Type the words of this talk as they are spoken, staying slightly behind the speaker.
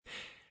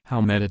How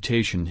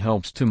meditation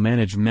helps to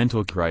manage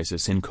mental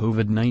crisis in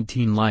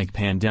COVID-19-like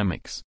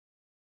pandemics.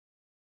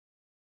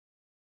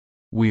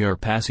 We are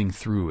passing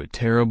through a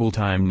terrible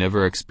time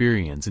never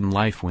experienced in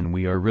life when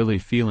we are really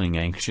feeling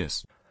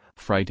anxious,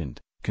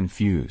 frightened,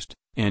 confused,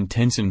 and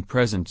tense in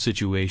present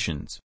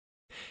situations.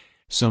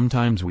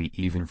 Sometimes we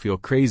even feel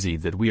crazy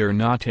that we are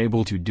not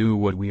able to do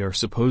what we are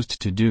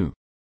supposed to do.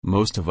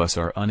 Most of us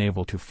are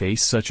unable to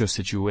face such a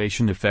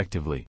situation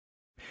effectively.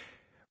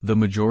 The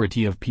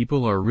majority of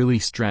people are really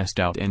stressed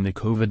out, and the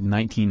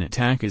COVID-19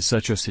 attack is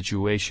such a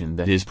situation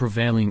that is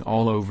prevailing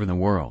all over the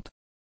world.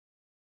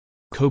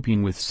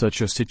 Coping with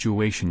such a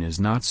situation is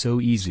not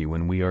so easy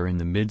when we are in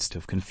the midst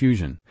of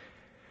confusion,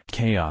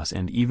 chaos,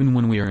 and even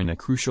when we are in a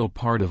crucial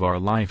part of our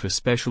life,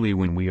 especially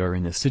when we are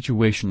in a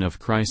situation of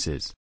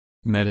crisis.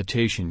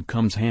 Meditation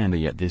comes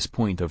handy at this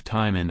point of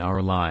time in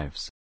our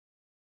lives.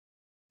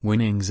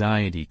 When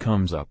anxiety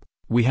comes up,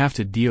 we have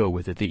to deal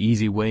with it the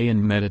easy way,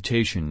 and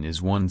meditation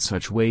is one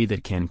such way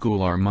that can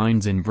cool our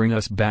minds and bring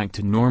us back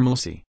to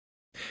normalcy.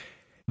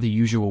 The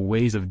usual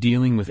ways of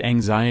dealing with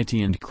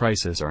anxiety and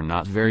crisis are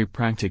not very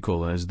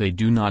practical, as they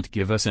do not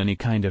give us any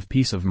kind of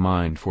peace of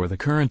mind for the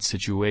current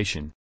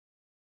situation.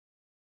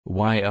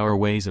 Why our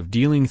ways of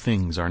dealing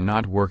things are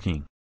not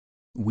working.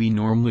 We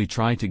normally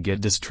try to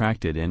get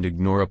distracted and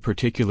ignore a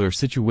particular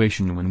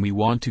situation when we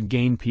want to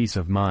gain peace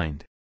of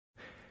mind.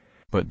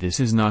 But this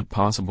is not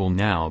possible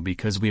now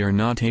because we are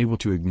not able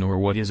to ignore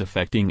what is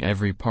affecting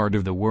every part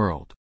of the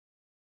world.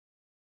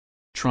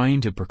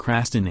 Trying to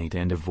procrastinate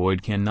and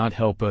avoid cannot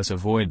help us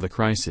avoid the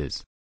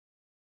crisis.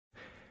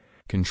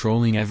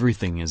 Controlling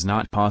everything is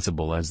not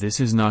possible, as this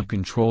is not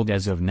controlled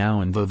as of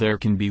now, and though there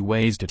can be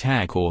ways to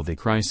tackle the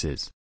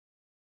crisis.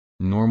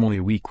 Normally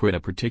we quit a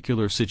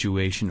particular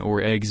situation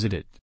or exit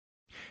it.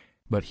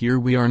 But here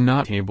we are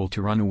not able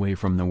to run away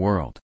from the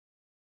world.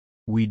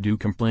 We do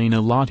complain a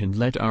lot and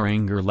let our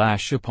anger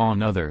lash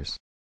upon others.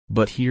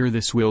 But here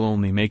this will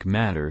only make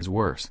matters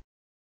worse.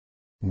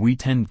 We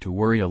tend to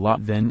worry a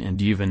lot then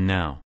and even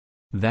now.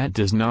 That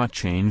does not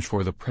change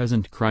for the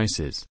present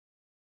crisis.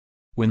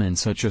 When in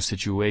such a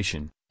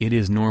situation, it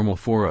is normal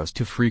for us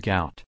to freak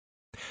out.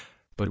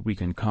 But we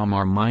can calm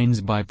our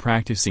minds by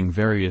practicing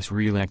various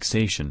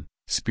relaxation,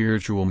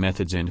 spiritual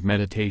methods and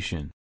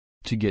meditation.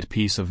 To get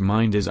peace of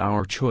mind is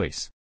our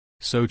choice.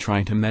 So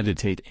try to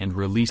meditate and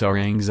release our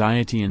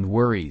anxiety and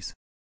worries.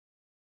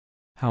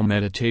 How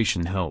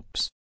meditation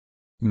helps.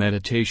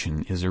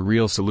 Meditation is a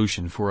real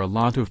solution for a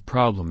lot of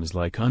problems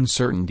like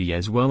uncertainty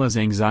as well as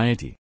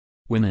anxiety.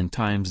 When in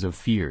times of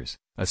fears,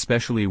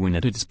 especially when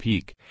at its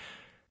peak,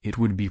 it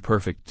would be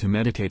perfect to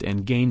meditate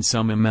and gain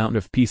some amount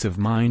of peace of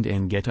mind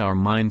and get our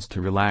minds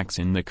to relax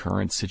in the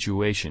current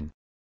situation.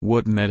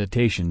 What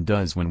meditation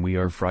does when we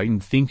are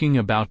frightened thinking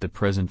about the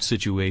present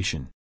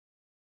situation.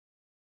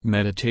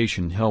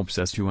 Meditation helps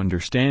us to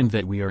understand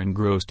that we are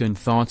engrossed in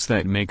thoughts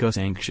that make us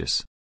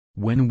anxious.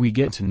 When we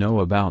get to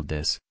know about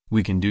this,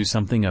 we can do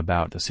something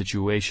about the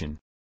situation.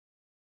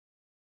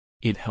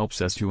 It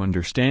helps us to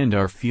understand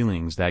our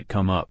feelings that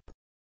come up.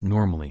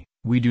 Normally,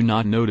 we do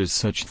not notice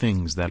such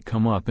things that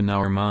come up in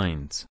our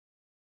minds.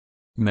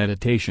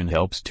 Meditation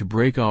helps to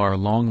break our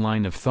long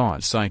line of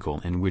thought cycle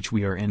in which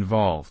we are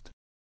involved.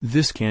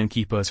 This can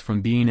keep us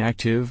from being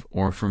active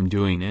or from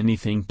doing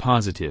anything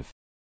positive.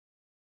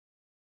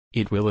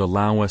 It will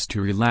allow us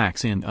to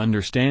relax and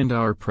understand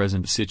our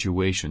present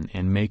situation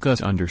and make us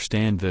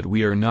understand that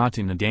we are not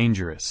in a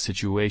dangerous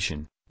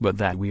situation, but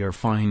that we are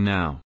fine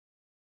now.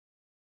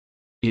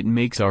 It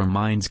makes our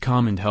minds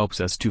calm and helps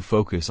us to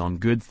focus on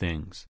good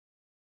things.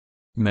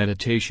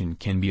 Meditation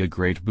can be a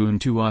great boon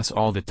to us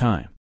all the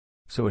time.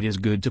 So it is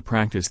good to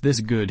practice this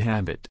good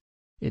habit.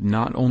 It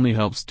not only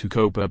helps to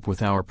cope up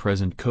with our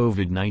present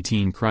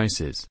COVID-19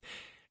 crisis,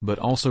 but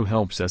also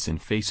helps us in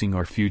facing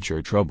our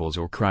future troubles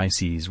or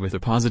crises with a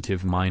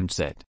positive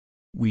mindset.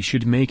 We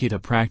should make it a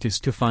practice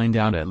to find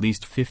out at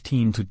least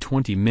 15 to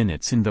 20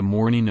 minutes in the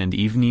morning and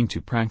evening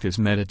to practice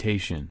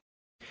meditation.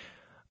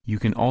 You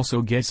can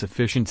also get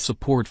sufficient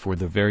support for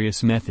the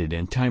various method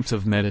and types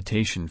of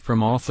meditation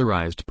from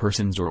authorized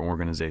persons or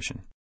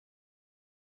organization.